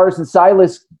and Lars and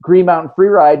Silas, Green Mountain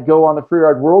Freeride, go on the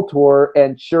Freeride World Tour.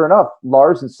 And sure enough,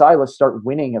 Lars and Silas start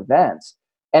winning events.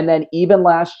 And then even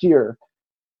last year,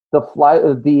 the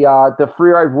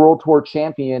Freeride World Tour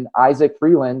champion, Isaac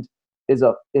Freeland, is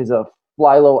a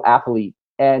Flylow athlete.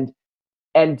 And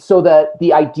so that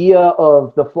the idea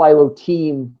of the Flylow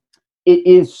team, it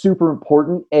is super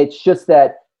important. It's just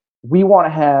that I want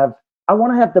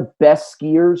to have the best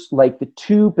skiers, like the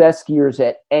 2 best skiers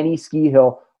at any ski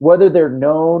hill, whether they're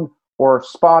known or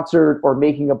sponsored or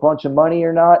making a bunch of money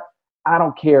or not. I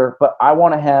don't care, but I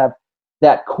want to have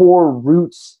that core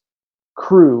roots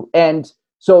crew. And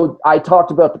so I talked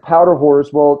about the Powder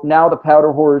Horse. Well, now the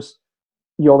Powder Horse,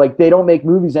 they don't make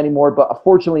movies anymore, but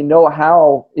fortunately Noah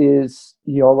Howe is,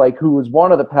 who was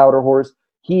one of the Powder Horse.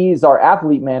 He's our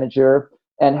athlete manager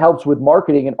and helps with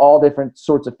marketing in all different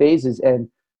sorts of phases. And,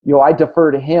 I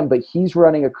defer to him, but he's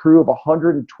running a crew of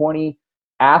 120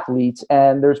 athletes.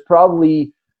 And there's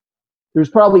probably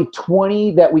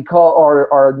 20 that we call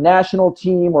our national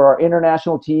team or our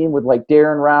international team with like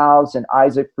Darren Rouse and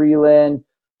Isaac Freeland.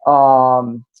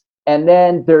 And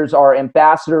then there's our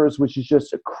ambassadors, which is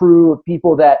just a crew of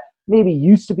people that maybe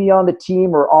used to be on the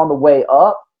team or on the way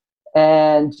up.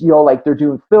 And, they're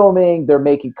doing filming, they're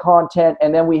making content.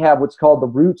 And then we have what's called the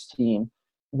Roots team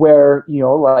where,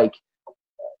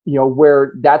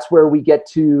 where that's where we get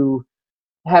to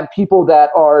have people that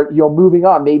are, moving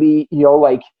on. Maybe,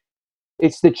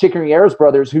 it's the Chickering Ayers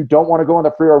brothers who don't want to go on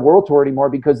the Freeride World Tour anymore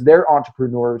because they're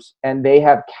entrepreneurs and they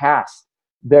have cast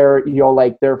their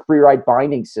Freeride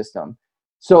binding system.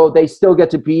 So they still get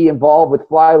to be involved with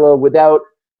Flylow without,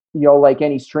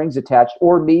 any strings attached.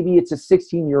 Or maybe it's a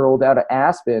 16-year-old out of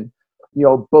Aspen,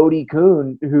 Bodie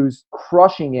Kuhn, who's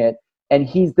crushing it and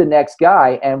he's the next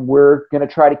guy and we're going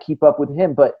to try to keep up with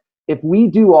him. But if we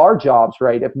do our jobs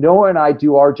right, if Noah and I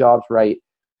do our jobs right,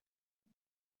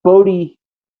 Bodie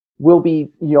will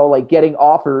be, getting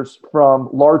offers from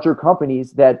larger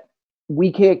companies that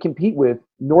we can't compete with.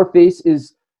 North Face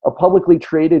is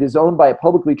owned by a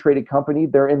publicly traded company.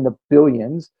 They're in the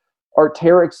billions.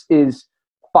 Arc'teryx is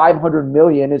 $500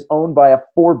 million, is owned by a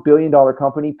 $4 billion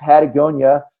company.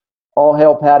 Patagonia, all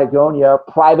hail Patagonia,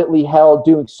 privately held,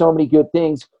 doing so many good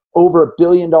things, over $1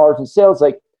 billion in sales.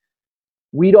 Like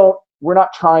we are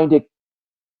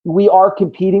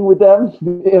competing with them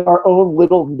in our own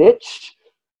little niche.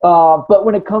 But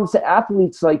when it comes to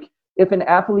athletes, like if an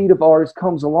athlete of ours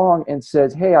comes along and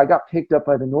says, hey, I got picked up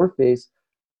by the North Face,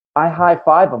 I high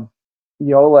five them,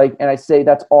 and I say,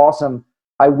 that's awesome.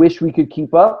 I wish we could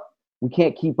keep up. We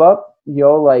can't keep up,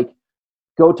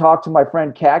 go talk to my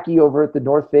friend Kaki over at the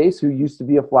North Face, who used to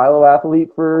be a Flylow athlete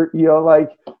for, a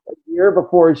year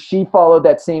before she followed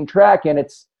that same track. And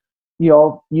it's,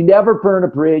 you never burn a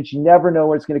bridge. You never know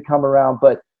when it's going to come around.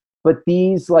 But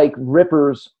these like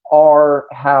rippers are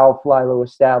how Flylow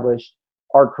established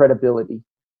our credibility.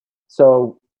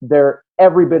 So they're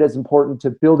every bit as important to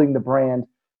building the brand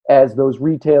as those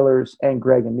retailers and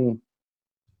Greg and me.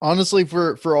 Honestly,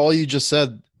 for all you just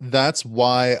said, that's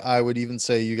why I would even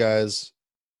say you guys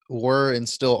were and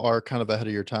still are kind of ahead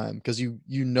of your time, because you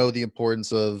know the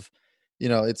importance of,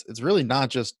 it's really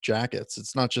not just jackets,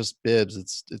 it's not just bibs,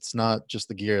 it's not just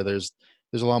the gear. There's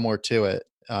a lot more to it.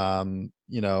 And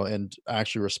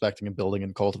actually respecting and building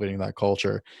and cultivating that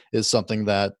culture is something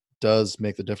that does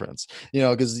make the difference.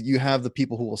 Because you have the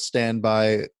people who will stand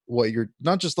by what you're,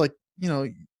 not just like,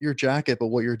 your jacket, but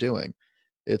what you're doing.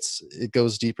 It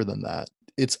goes deeper than that.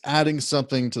 It's adding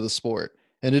something to the sport,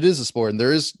 and it is a sport, and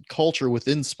there is culture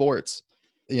within sports.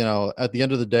 At the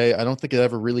end of the day, I don't think it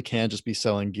ever really can just be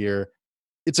selling gear.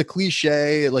 It's a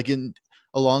cliche,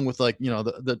 along with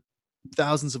the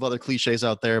thousands of other cliches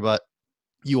out there, but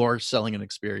you are selling an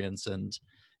experience, and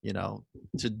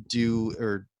to do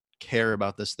or care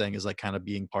about this thing is like kind of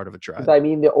being part of a tribe. I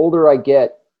mean, the older I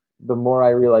get, the more I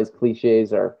realize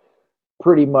cliches are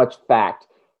pretty much fact.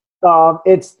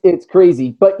 It's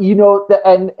crazy, but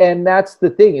and that's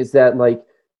the thing, is that like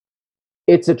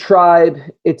it's a tribe,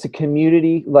 it's a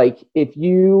community. Like if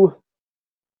you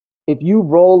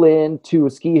roll into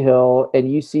a ski hill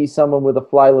and you see someone with a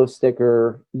Flylow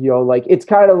sticker, it's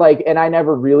kind of like, and I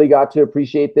never really got to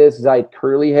appreciate this because I had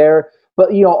curly hair,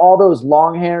 but all those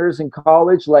long hairs in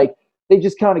college, like they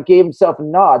just kind of gave themselves a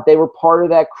nod. They were part of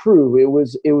that crew. It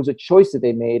was a choice that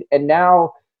they made. And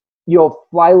now,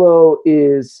 Flylow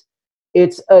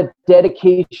it's a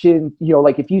dedication.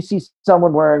 Like if you see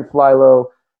someone wearing Flylow,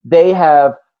 they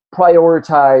have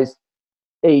prioritized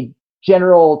a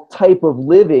general type of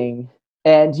living.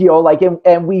 And,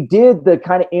 and we did the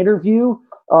kind of interview,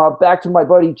 back to my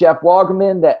buddy Jeff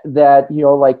Wagaman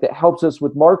that helps us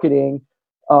with marketing.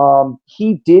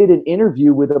 He did an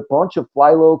interview with a bunch of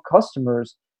Flylow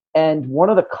customers, and one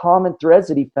of the common threads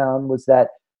that he found was that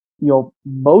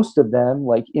most of them,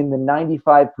 like in the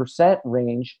 95%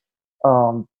 range,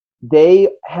 they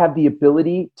have the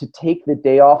ability to take the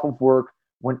day off of work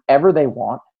whenever they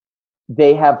want.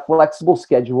 They have flexible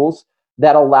schedules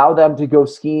that allow them to go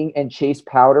skiing and chase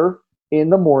powder in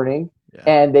the morning,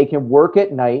 and they can work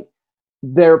at night.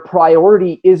 Their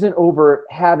priority isn't over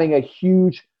having a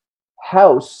huge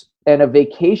house and a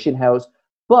vacation house,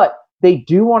 but they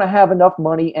do want to have enough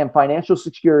money and financial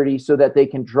security so that they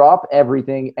can drop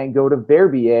everything and go to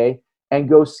Verbier and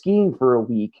go skiing for a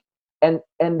week. And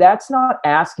that's not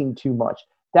asking too much.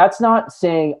 That's not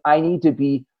saying I need to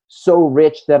be so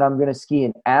rich that I'm going to ski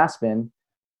in Aspen.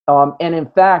 And in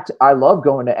fact, I love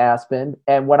going to Aspen.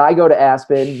 And when I go to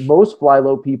Aspen, most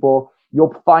Flylow people,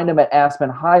 you'll find them at Aspen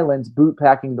Highlands boot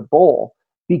packing the bowl,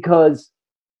 because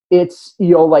it's,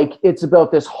 it's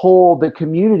about this whole, the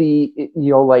community,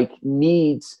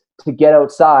 needs to get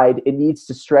outside. It needs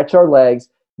to stretch our legs,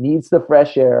 needs the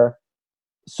fresh air,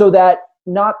 so that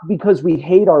not because we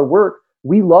hate our work,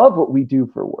 we love what we do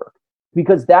for work,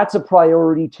 because that's a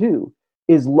priority too,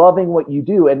 is loving what you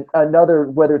do. And another,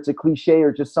 whether it's a cliche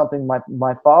or just something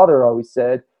my father always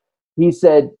said,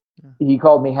 he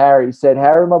called me Harry. He said,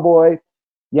 Harry, my boy,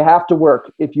 you have to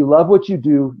work. If you love what you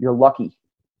do, you're lucky.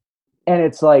 And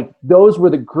it's like, those were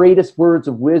the greatest words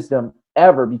of wisdom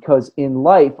ever, because in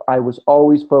life, I was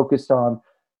always focused on,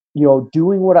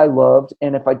 doing what I loved.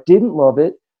 And if I didn't love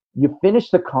it, you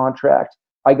finish the contract.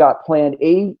 I got plan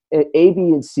A, B,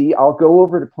 and C. I'll go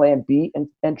over to plan B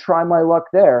and try my luck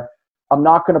there. I'm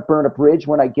not going to burn a bridge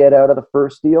when I get out of the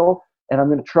first deal, and I'm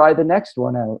going to try the next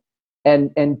one out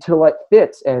and until it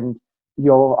fits. And,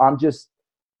 I'm just,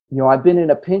 I've been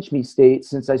in a pinch me state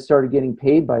since I started getting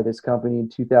paid by this company in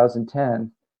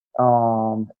 2010.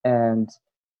 And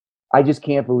I just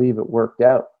can't believe it worked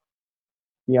out,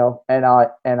 and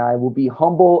I will be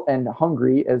humble and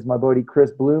hungry, as my buddy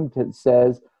Chris Bloom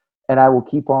says, and I will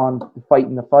keep on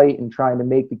fighting the fight and trying to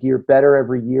make the gear better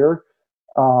every year.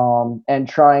 And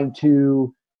trying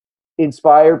to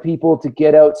inspire people to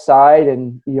get outside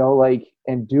and,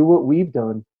 and do what we've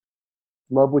done.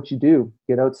 Love what you do.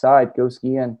 Get outside, go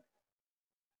skiing.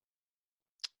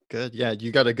 Good. Yeah,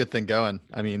 you got a good thing going.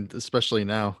 I mean, especially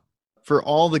now. For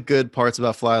all the good parts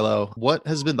about Flylow, what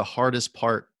has been the hardest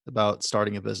part about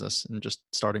starting a business and just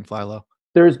starting Flylow?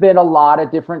 There's been a lot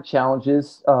of different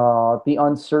challenges. The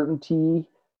uncertainty,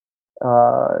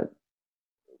 kind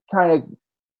of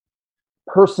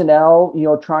personnel,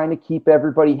 trying to keep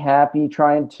everybody happy,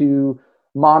 trying to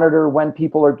monitor when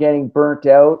people are getting burnt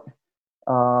out.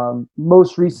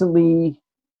 Most recently,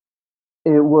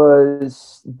 it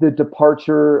was the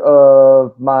departure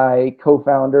of my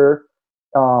co-founder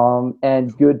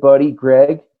and good buddy,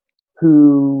 Greg,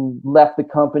 who left the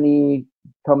company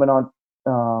coming on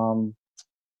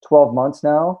 12 months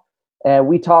now. And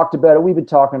we talked about it. We've been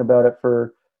talking about it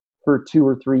for 2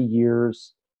 or 3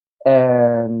 years.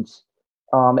 And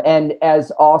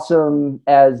as awesome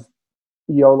as,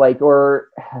 or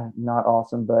not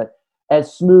awesome, but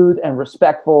as smooth and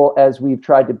respectful as we've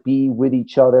tried to be with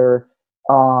each other,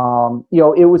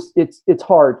 it's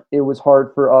hard. It was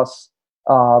hard for us,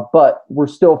 but we're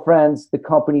still friends. The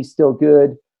company's still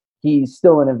good. He's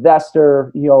still an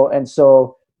investor, and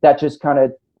so that just kind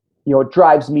of,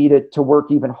 drives me to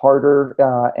work even harder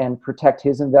and protect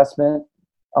his investment.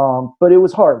 But it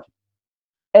was hard.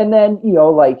 And then,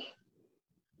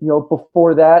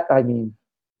 before that, I mean,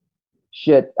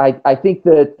 shit, I think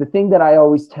that the thing that I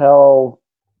always tell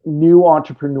new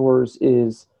entrepreneurs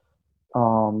is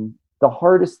the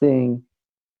hardest thing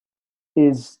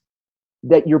is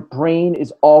that your brain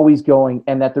is always going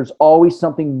and that there's always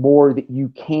something more that you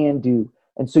can do.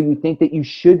 And so you think that you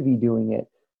should be doing it.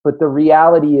 But the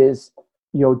reality is,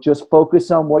 just focus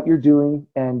on what you're doing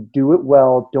and do it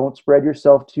well. Don't spread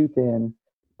yourself too thin.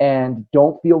 And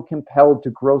don't feel compelled to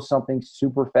grow something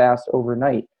super fast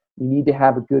overnight. You need to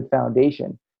have a good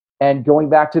foundation. And going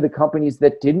back to the companies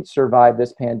that didn't survive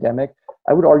this pandemic,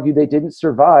 I would argue they didn't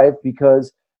survive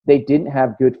because they didn't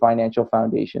have good financial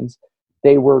foundations.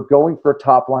 They were going for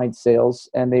top line sales,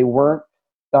 and they weren't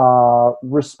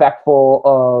respectful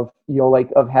of,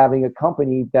 of having a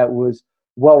company that was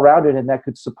well-rounded and that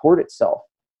could support itself.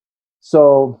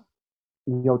 So,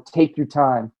 take your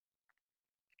time.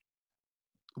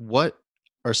 What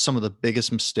are some of the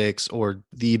biggest mistakes or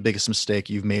the biggest mistake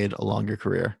you've made along your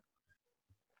career?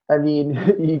 I mean,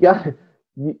 you got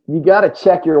to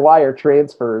check your wire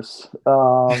transfers.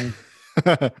 We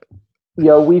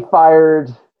fired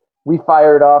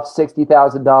off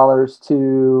 $60,000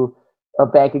 to a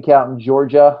bank account in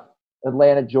Georgia,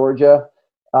 Atlanta, Georgia,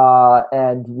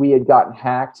 and we had gotten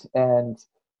hacked, and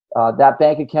that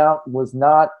bank account was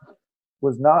not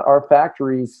our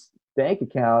factory's bank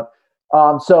account.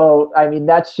 So I mean,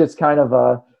 that's just kind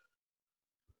of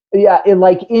in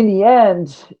the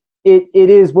end, it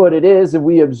is what it is, and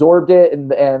we absorbed it,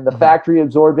 and the factory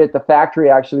absorbed it. The factory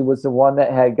actually was the one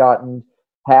that had gotten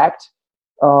hacked.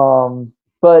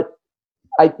 But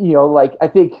I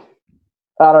think,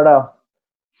 I don't know.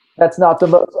 That's not the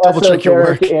most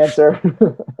esoteric answer.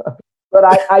 But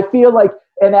I feel like,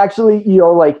 and actually,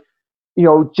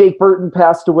 Jake Burton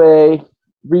passed away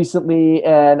recently,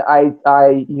 and I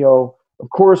of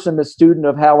course, am a student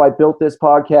of how I built this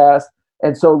podcast.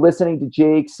 And so listening to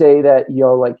Jake say that,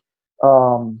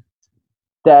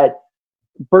 that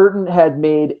Burton had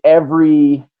made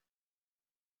every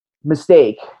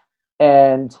mistake,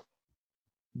 and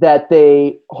that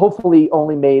they hopefully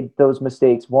only made those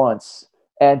mistakes once.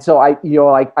 And so I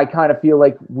kind of feel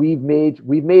like we've made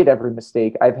every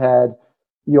mistake. I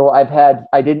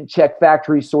didn't check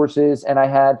factory sources, and I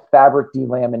had fabric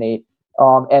delaminate.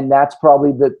 And that's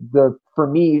probably the for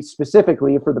me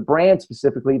specifically, for the brand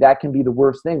specifically, that can be the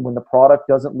worst thing, when the product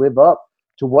doesn't live up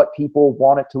to what people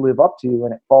want it to live up to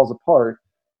and it falls apart.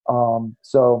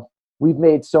 So we've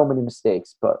made so many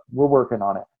mistakes, but we're working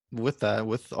on it. With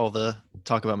all the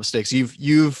talk about mistakes,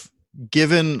 you've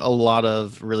given a lot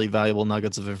of really valuable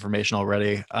nuggets of information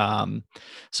already.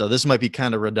 So this might be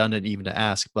kind of redundant even to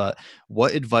ask, but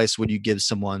what advice would you give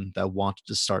someone that wanted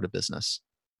to start a business?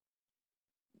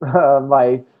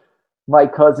 My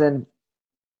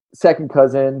second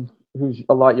cousin, who's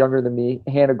a lot younger than me,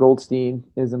 Hannah Goldstein,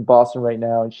 is in Boston right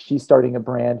now, and she's starting a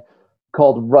brand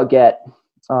called Ruggette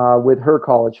with her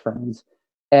college friends.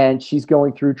 And she's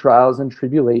going through trials and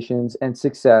tribulations and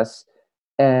success.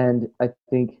 And I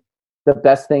think the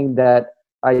best thing that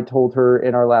I told her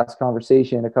in our last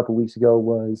conversation a couple of weeks ago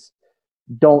was,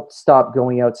 don't stop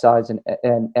going outside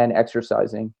and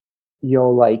exercising.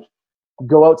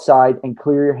 Go outside and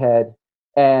clear your head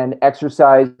and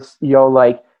exercise.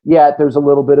 There's a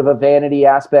little bit of a vanity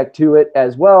aspect to it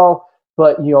as well.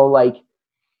 But,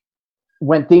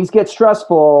 when things get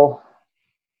stressful,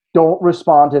 don't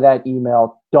respond to that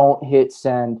email. Don't hit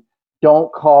send.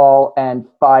 Don't call and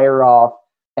fire off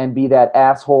and be that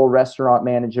asshole restaurant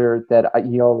manager that I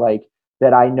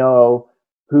know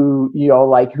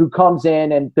who comes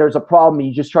in and there's a problem. And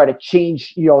you just try to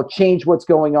change what's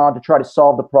going on to try to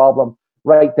solve the problem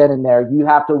right then and there. You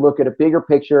have to look at a bigger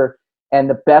picture, and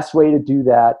the best way to do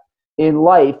that in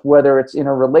life, whether it's in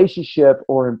a relationship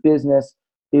or in business,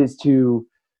 is to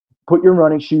put your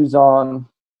running shoes on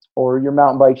or your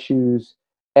mountain bike shoes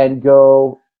and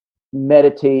go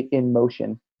meditate in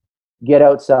motion. Get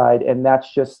outside, and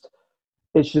it's just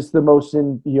the most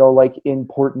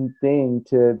important thing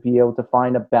to be able to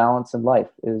find a balance in life.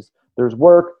 Is there's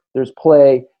work, there's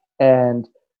play, and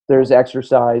there's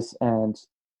exercise, and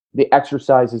the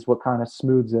exercise is what kind of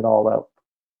smooths it all out.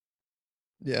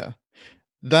 Yeah.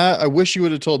 I wish you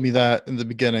would have told me that in the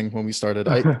beginning when we started.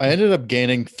 I ended up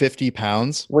gaining 50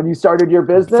 pounds. When you started your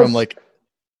business?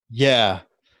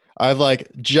 I've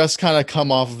just kind of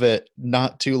come off of it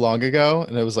not too long ago,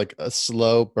 and it was like a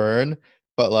slow burn,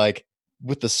 but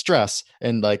with the stress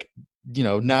and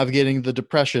navigating the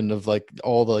depression of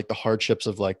all the hardships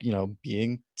of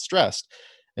being stressed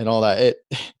and all that,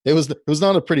 it was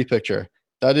not a pretty picture.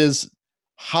 That is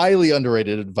highly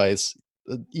underrated advice,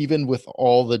 even with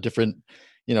all the different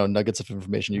nuggets of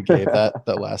information you gave.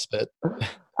 that last bit,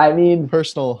 I mean,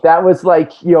 personal, that was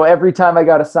every time I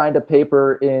got assigned a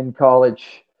paper in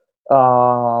college,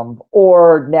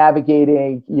 or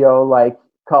navigating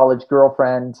college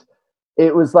girlfriend,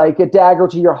 it was like a dagger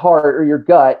to your heart or your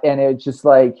gut, and it's just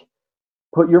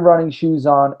put your running shoes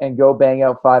on and go bang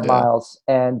out 5 miles.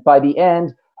 And by the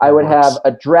end, I would have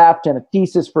a draft and a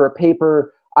thesis for a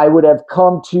paper. I would have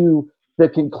come to the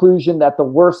conclusion that the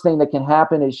worst thing that can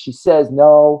happen is she says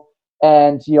no,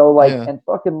 and and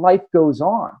fucking life goes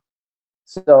on.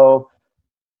 So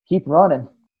keep running.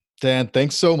 Dan,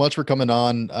 thanks so much for coming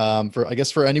on.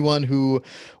 For anyone who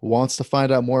wants to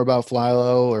find out more about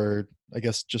Flylow, or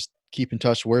just keep in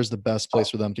touch, where's the best place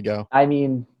for them to go? I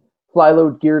mean,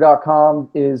 flyloadgear.com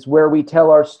is where we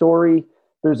tell our story.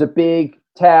 There's a big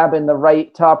tab in the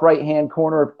top right hand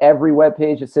corner of every web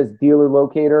page. It says dealer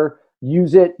locator.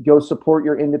 Use it. Go support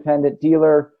your independent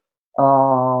dealer.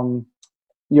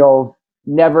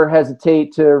 Never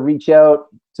hesitate to reach out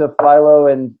to Philo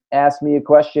and ask me a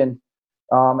question.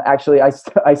 Actually, I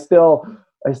still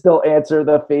answer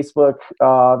the Facebook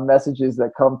messages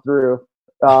that come through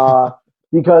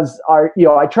because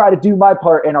I try to do my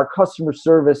part, and our customer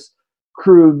service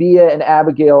crew, Mia and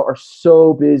Abigail, are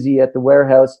so busy at the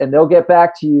warehouse, and they'll get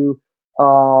back to you.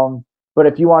 But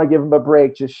if you want to give them a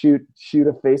break, just shoot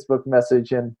a Facebook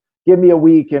message and give me a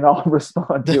week, and I'll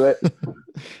respond to it.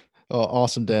 Oh,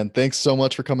 awesome, Dan. Thanks so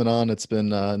much for coming on. It's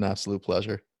been an absolute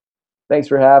pleasure. Thanks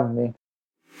for having me.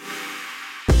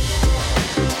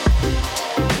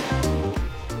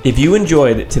 If you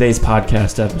enjoyed today's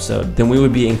podcast episode, then we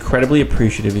would be incredibly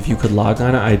appreciative if you could log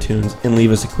on to iTunes and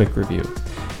leave us a quick review.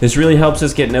 This really helps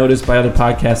us get noticed by other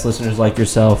podcast listeners like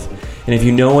yourself. And if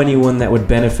you know anyone that would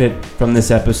benefit from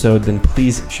this episode, then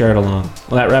please share it along.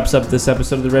 Well, that wraps up this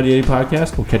episode of the Ready Eddie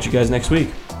Podcast. We'll catch you guys next week.